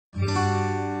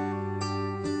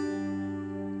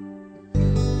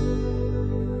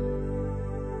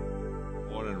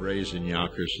raised in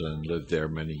Yonkers and lived there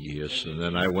many years. And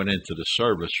then I went into the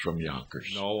service from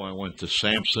Yonkers. No, I went to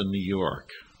Sampson, New York,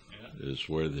 is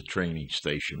where the training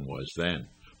station was then.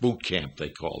 Boot camp, they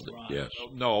called it, yes.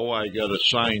 No, I got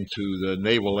assigned to the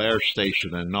Naval Air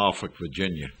Station in Norfolk,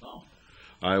 Virginia.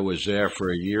 I was there for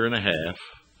a year and a half,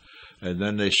 and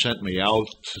then they sent me out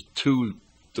to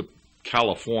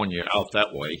California, out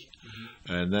that way.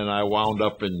 And then I wound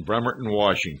up in Bremerton,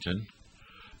 Washington.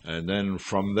 And then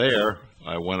from there,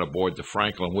 I went aboard the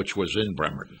Franklin, which was in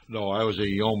Bremerton. No, I was a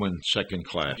yeoman second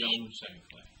class. Yeoman second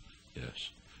class. Yes,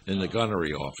 in the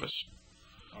gunnery office.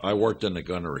 I worked in the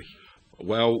gunnery.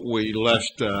 Well, we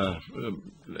left in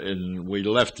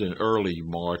early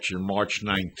March, and March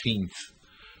 19th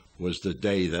was the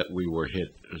day that we were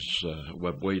hit.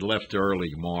 We left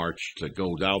early March to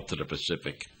go out to the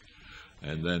Pacific.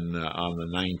 And then on the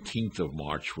 19th of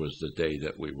March was the day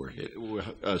that we were hit. We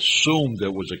assumed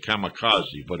it was a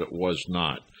kamikaze, but it was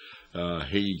not.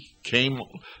 He came,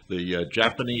 the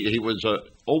Japanese, he was an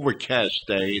overcast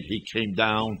day, and he came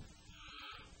down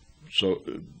so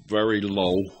very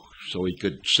low so he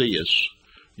could see us,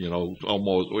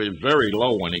 almost, it was very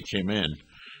low when he came in.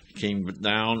 He came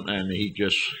down and he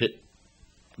just hit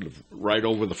right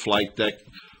over the flight deck,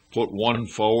 put one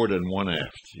forward and one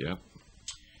aft, yeah.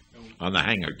 On the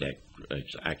hangar deck,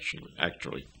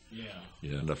 actually.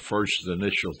 Yeah. The first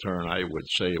initial turn, I would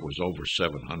say it was over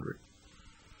 700.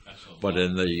 But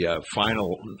in the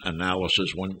final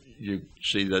analysis, when you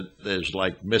see that there's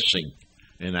like missing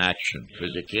in action,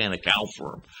 because you can't account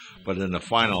for them. But in the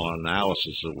final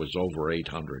analysis, it was over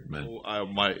 800 men.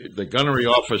 The gunnery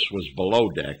office was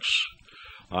below decks.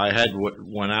 I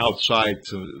went outside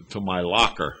to my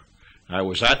locker. I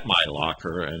was at my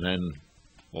locker, and then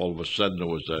all of a sudden there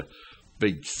was a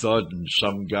big thud, and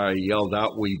some guy yelled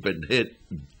out, "We've been hit."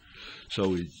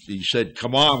 So he said,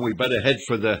 "Come on, we better head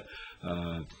for the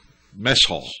mess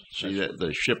hall." See,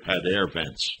 the ship had air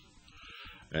vents.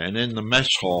 And in the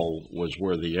mess hall was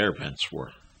where the air vents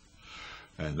were.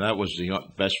 And that was the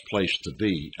best place to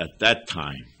be at that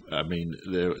time. I mean,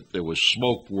 there was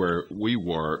smoke where we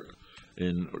were.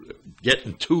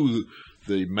 Getting to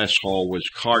the mess hall was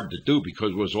hard to do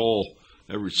because it was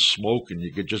there was smoke and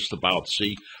you could just about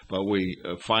see. But we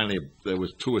finally, there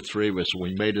was 2 or 3 of us, and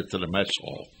we made it to the mess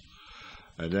hall.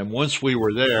 And then once we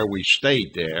were there, we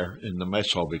stayed there in the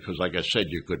mess hall because, like I said,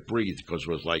 you could breathe because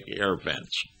it was like air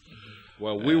vents.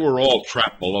 Well, we were all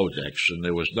trapped below decks, and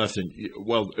there was nothing.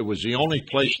 Well, it was the only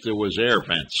place there was air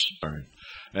vents.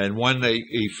 And when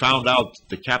he found out,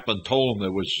 the captain told him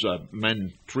there was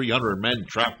 300 men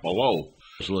trapped below.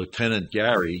 Lieutenant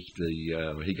Gary,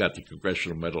 he got the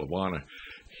Congressional Medal of Honor.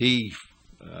 He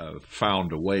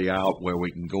found a way out where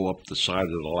we can go up the side of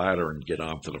the ladder and get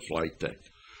onto the flight deck.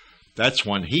 That's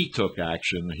when he took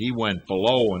action. He went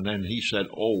below, and then he said,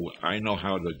 "Oh, I know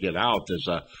how to get out. There's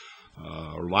a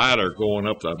ladder going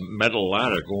up, a metal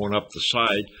ladder going up the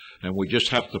side, and we just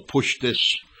have to push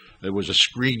this." There was a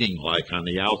screening like on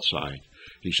the outside.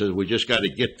 He said, "We just got to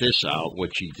get this out,"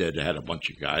 which he did. They had a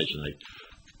bunch of guys, and they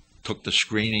took the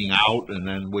screening out, and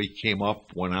then we came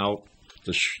up, went out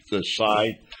the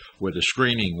side where the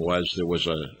screening was. There was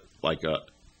a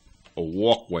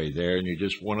walkway there, and you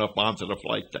just went up onto the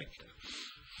flight deck.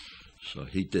 So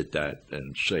he did that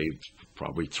and saved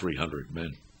probably 300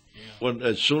 men.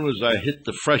 As soon as I hit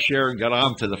the fresh air and got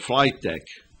onto the flight deck,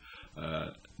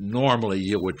 normally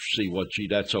you would see, well, gee,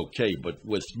 that's okay. But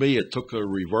with me, it took a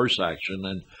reverse action,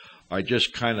 and I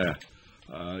just kind of,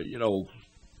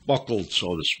 buckled, so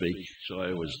to speak. So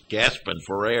I was gasping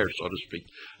for air, so to speak.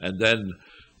 And then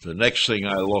the next thing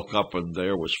I look up, and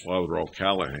there was Father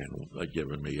O'Callaghan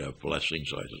giving me a blessing.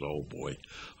 So I said, "Oh, boy."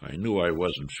 I knew I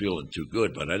wasn't feeling too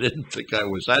good, but I didn't think I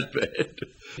was that bad.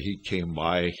 He came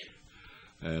by.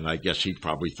 And I guess he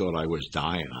probably thought I was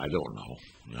dying. I don't know.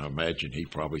 I imagine he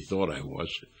probably thought I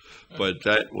was. But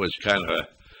that was kind of,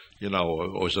 it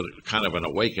was kind of an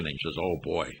awakening. He says, "Oh,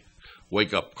 boy,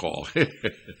 wake-up call."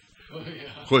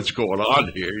 What's going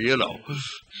on here,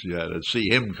 Yeah, to see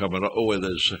him coming up with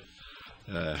his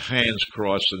hands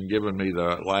crossed and giving me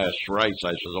the last rites, I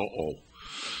said, "Uh-oh,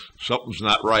 something's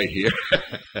not right here."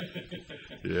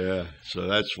 Yeah, so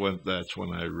that's when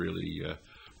I really...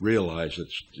 realized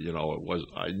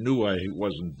I knew I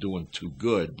wasn't doing too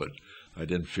good, but I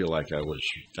didn't feel like I was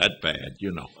that bad,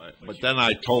 But then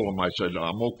I told him, I said,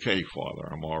 "I'm okay, Father.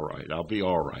 I'm all right. I'll be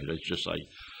all right. It's just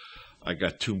I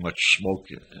got too much smoke.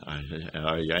 I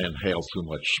inhaled too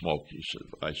much smoke."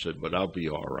 I said, "But I'll be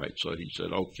all right." So he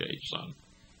said, "Okay, son."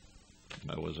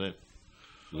 That was it.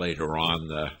 Later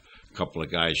on, a couple of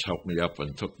guys helped me up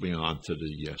and took me on to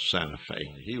the Santa Fe.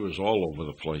 He was all over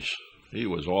the place. He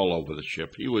was all over the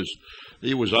ship. He was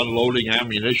unloading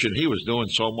ammunition. He was doing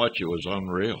so much, it was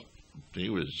unreal. He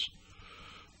was,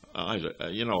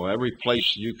 every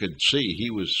place you could see, he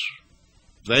was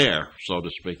there, so to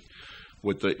speak.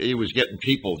 He was getting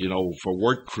people, for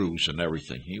work crews and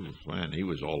everything. He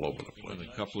was all over the place.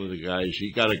 A couple of the guys,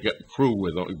 he got a crew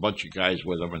with a bunch of guys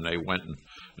with him, and they went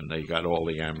and they got all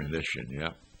the ammunition.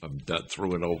 Yeah,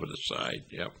 threw it over the side.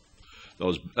 Yep.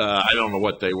 Those I don't know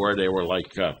what they were. They were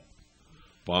like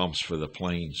bombs for the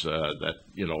planes.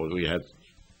 We had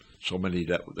so many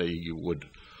that they would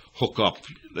hook up.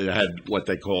 They had what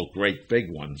they called great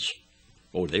big ones.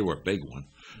 Oh, they were big one.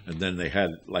 And then they had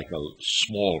like a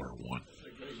smaller one.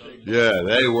 Yeah,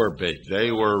 they were big.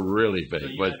 They were really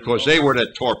big. But, of course, they were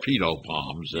the torpedo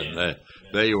bombs, and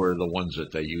they were the ones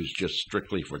that they used just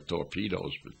strictly for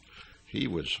torpedoes. But he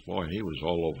was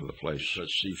all over the place.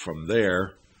 Let's see, from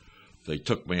there, they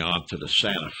took me on to the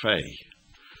Santa Fe,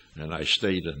 and I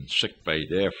stayed in sick bay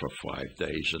there for 5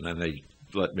 days, and then they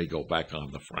let me go back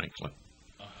on the Franklin.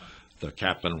 The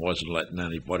captain wasn't letting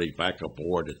anybody back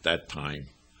aboard at that time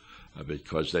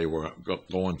because they were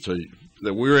going to...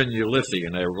 We were in Ulithi,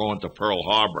 and they were going to Pearl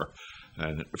Harbor.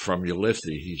 And from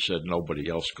Ulithi, he said nobody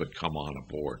else could come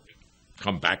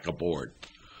back aboard.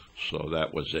 So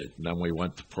that was it. And then we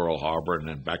went to Pearl Harbor and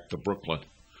then back to Brooklyn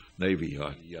Navy.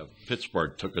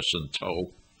 Pittsburgh took us in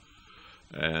tow,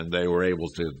 and they were able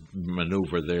to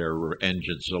maneuver their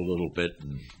engines a little bit,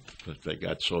 and they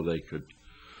got so they could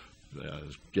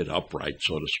get upright,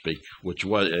 so to speak,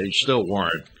 they still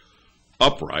weren't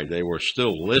upright. They were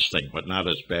still listing, but not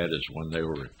as bad as when they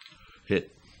were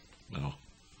hit.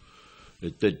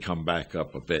 It did come back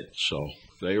up a bit. So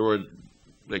they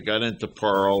got into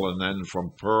Pearl, and then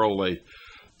from Pearl they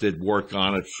did work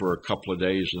on it for a couple of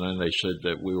days, and then they said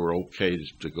that we were okay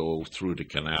to go through the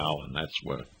canal, and that's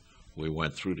where we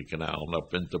went through the canal and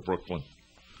up into Brooklyn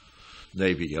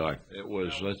Navy Yard. It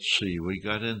was, let's see, we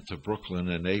got into Brooklyn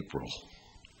in April.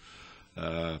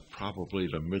 Probably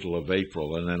the middle of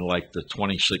April, and then like the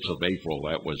 26th of April,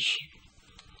 that was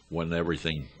when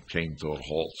everything came to a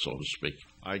halt, so to speak.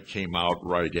 I came out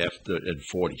right after in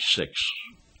 46.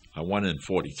 I went in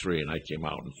 43, and I came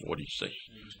out in 46.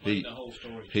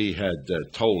 He had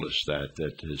told us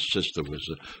that his sister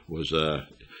was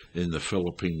in the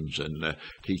Philippines, and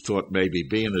he thought maybe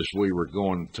being as we were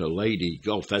going to Leyte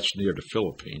Gulf, that's near the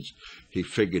Philippines, he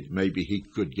figured maybe he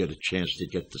could get a chance to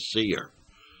get to see her.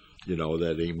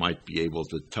 That he might be able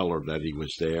to tell her that he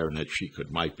was there and that she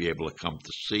might be able to come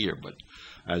to see her. But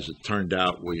as it turned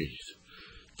out, we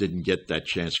didn't get that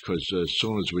chance because as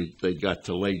soon as they got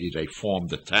to Leyte, they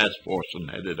formed a task force and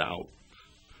headed out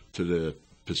to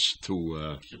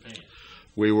Japan.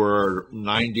 We were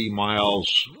 90 miles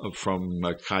from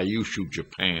Kyushu,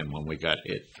 Japan when we got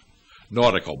hit.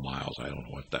 Nautical miles, I don't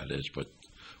know what that is, but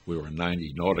we were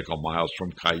 90 nautical miles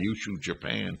from Kyushu,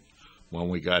 Japan when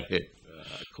we got hit.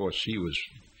 Of course, he was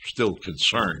still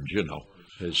concerned,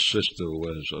 His sister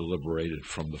was liberated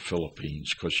from the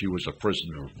Philippines because she was a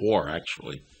prisoner of war,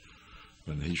 actually,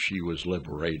 when she was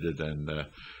liberated. And,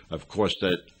 of course,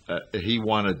 that he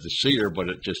wanted to see her, but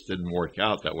it just didn't work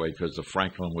out that way because the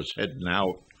Franklin was heading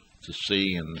out to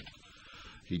sea, and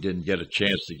he didn't get a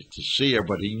chance to get to see her,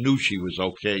 but he knew she was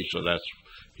okay, so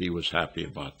he was happy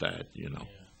about that,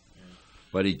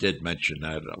 But he did mention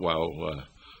that while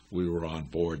we were on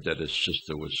board, that his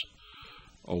sister was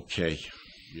okay.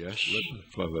 Yes,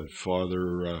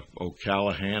 Father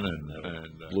O'Callahan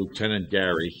and Lieutenant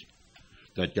Gary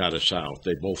that got us out.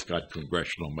 They both got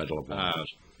Congressional Medal of Honor.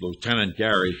 Lieutenant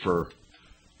Gary for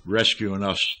rescuing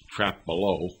us trapped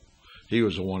below. He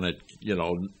was the one that,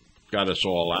 got us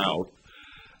all out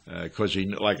because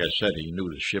like I said, he knew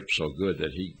the ship so good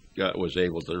that he was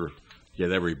able to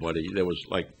get everybody. There was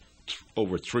like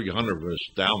over 300 of us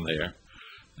down there.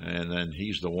 And then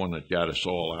he's the one that got us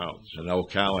all out. And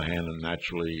O'Callahan, and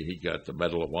naturally, he got the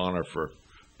Medal of Honor for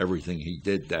everything he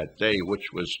did that day, which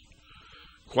was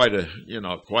quite a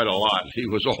lot. He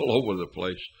was all over the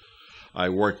place. I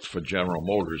worked for General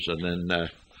Motors, and then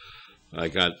I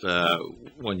got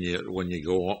when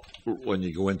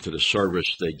you go into the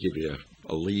service, they give you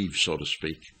a leave, so to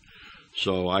speak.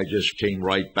 So I just came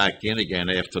right back in again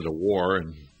after the war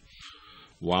and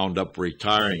wound up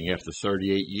retiring after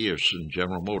 38 years in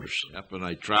General Motors. Yep, and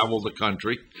I traveled the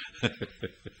country.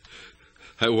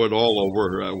 I went all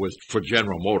over for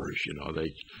General Motors.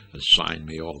 They assigned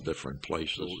me all different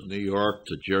places: New York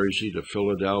to Jersey to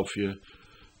Philadelphia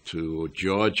to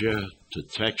Georgia to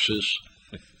Texas.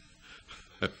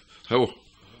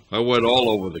 I went all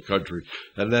over the country,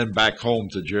 and then back home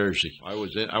to Jersey. I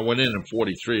went in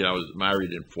 43. I was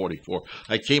married in 44.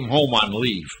 I came home on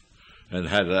leave. and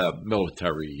had a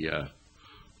military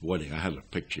wedding. I had a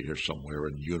picture here somewhere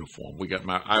in uniform. We got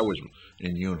married. I was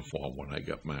in uniform when I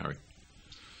got married.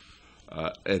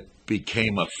 It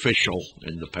became official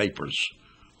in the papers.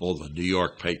 All the New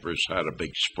York papers had a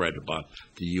big spread about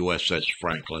the USS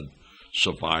Franklin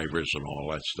survivors and all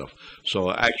that stuff.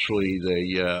 So actually,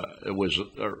 it was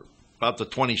about the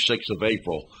 26th of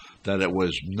April that it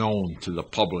was known to the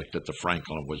public that the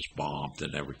Franklin was bombed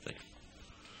and everything.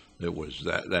 It was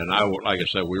that. Then like I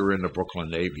said, we were in the Brooklyn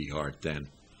Navy Yard then,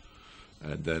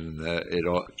 and then it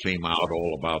all came out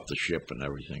all about the ship and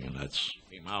everything, and that's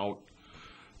came out.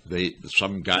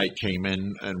 Some guy came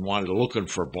in and looking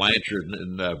for Blanchard,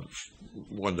 and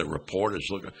one of the reporters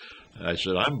looking. I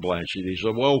said, "I'm Blanchard." He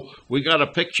said, "Well, we got a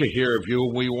picture here of you,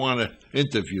 and we want to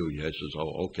interview you." I says,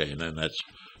 "Oh, okay." And then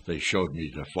they showed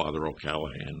me the Father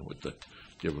O'Callahan with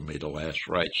giving me the last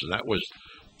rites, and that was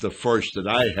the first that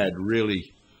I had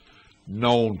really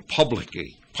known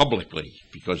publicly,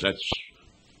 because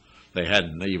they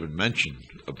hadn't even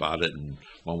mentioned about it, and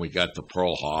when we got to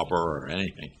Pearl Harbor or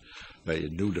anything, they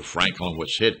knew the Franklin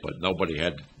was hit, but nobody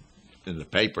had in the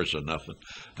papers or nothing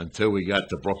until we got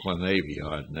to Brooklyn Navy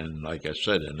Yard. And then, like I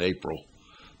said, in April,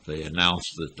 they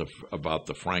announced that about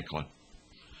the Franklin.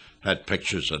 Had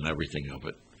pictures and everything of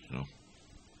it, you know.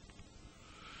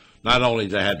 Not only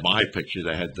they had my picture,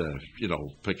 they had the,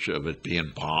 picture of it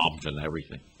being bombed and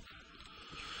everything.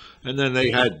 And then they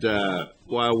had,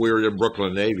 while we were in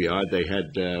Brooklyn Navy Yard, they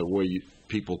had where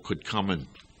people could come and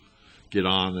get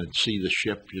on and see the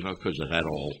ship, because it had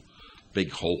all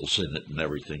big holes in it and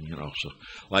everything, So,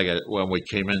 when we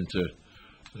came into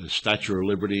the Statue of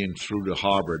Liberty and through the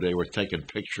harbor, they were taking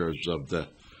pictures of the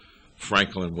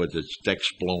Franklin with its decks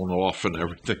blown off and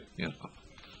everything,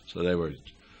 So they were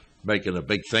making a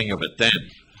big thing of it then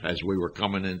as we were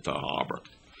coming into harbor.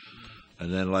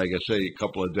 And then, like I say, a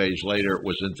couple of days later, it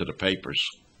was into the papers,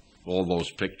 all those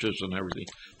pictures and everything.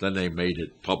 Then they made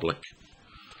it public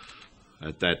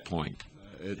at that point.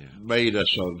 It made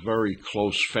us a very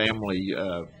close family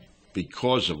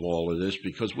because of all of this,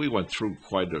 because we went through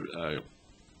quite a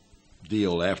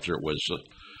deal after it was,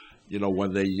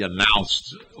 when they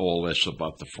announced all this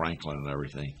about the Franklin and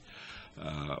everything.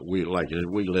 We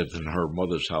lived in her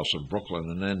mother's house in Brooklyn,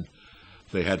 and then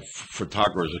they had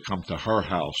photographers that come to her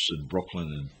house in Brooklyn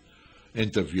and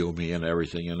interview me and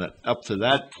everything. And up to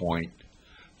that point,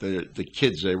 the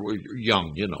kids, they were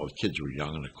young, the kids were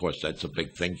young, and of course that's a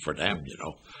big thing for them,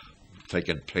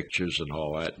 taking pictures and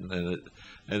all that.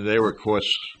 And they were, of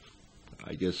course,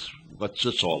 I guess, what's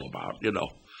this all about,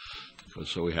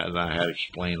 So I had to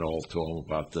explain all to them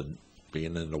about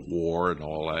being in the war and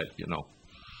all that,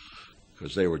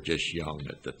 because they were just young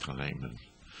at the time.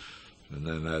 And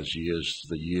then as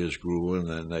the years grew, and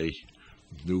then they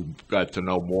got to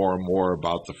know more and more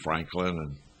about the Franklin,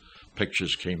 and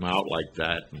pictures came out like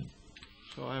that. And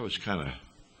so I was kind of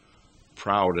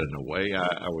proud in a way.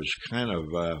 I was kind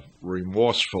of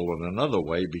remorseful in another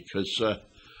way, because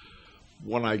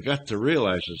when I got to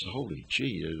realize, holy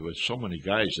gee, there was so many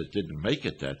guys that didn't make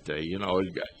it that day.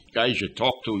 Guys you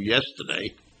talked to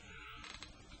yesterday,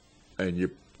 and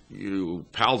you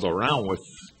palled around with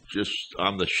just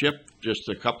on the ship just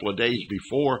a couple of days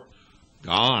before,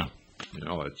 gone. It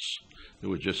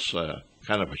was just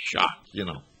kind of a shock. You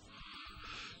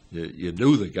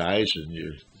knew the guys,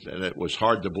 and it was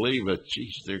hard to believe that,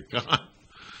 geez, they're gone.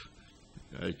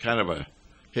 It kind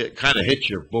of hits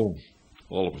you, boom,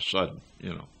 all of a sudden.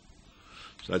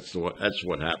 So that's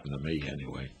what happened to me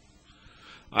anyway.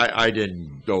 I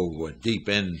didn't go deep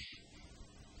in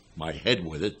my head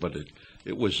with it, but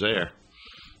it was there.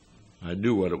 I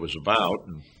knew what it was about,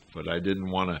 but I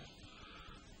didn't want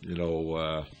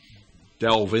to,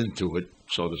 delve into it,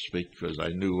 so to speak, because I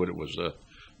knew it was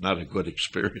not a good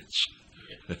experience.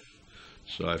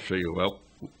 So I figured, well,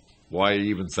 why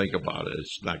even think about it?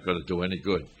 It's not going to do any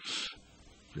good.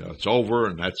 It's over,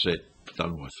 and that's it,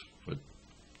 done with. But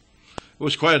it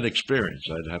was quite an experience,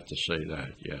 I'd have to say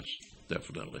that, yes,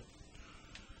 definitely.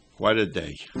 Quite a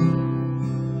day.